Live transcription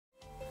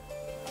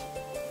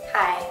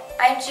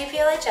I'm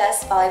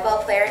GPLHS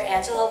volleyball player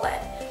Angela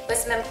Lendt with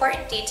some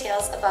important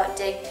details about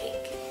Dig Pink.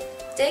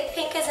 Dig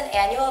Pink is an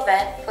annual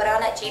event put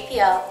on at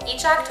GPL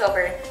each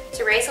October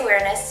to raise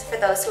awareness for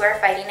those who are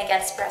fighting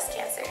against breast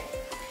cancer.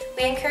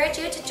 We encourage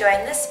you to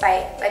join this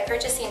fight by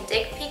purchasing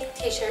Dig Pink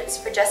t-shirts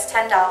for just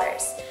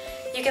 $10.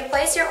 You can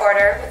place your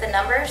order with the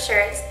number of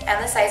shirts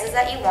and the sizes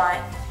that you want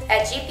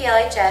at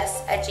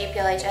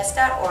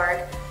gplhs@gplhs.org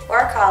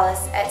or call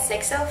us at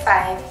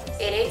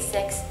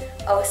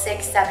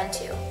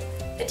 605-886-0672.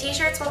 The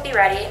t-shirts will be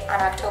ready on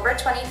October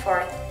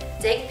 24th,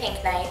 Dig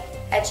Pink Night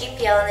at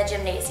GPL in the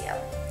gymnasium.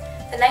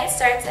 The night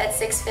starts at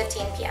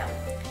 6:15 p.m.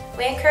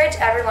 We encourage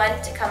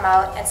everyone to come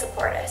out and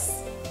support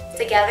us.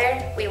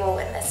 Together, we will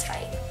win this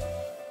fight.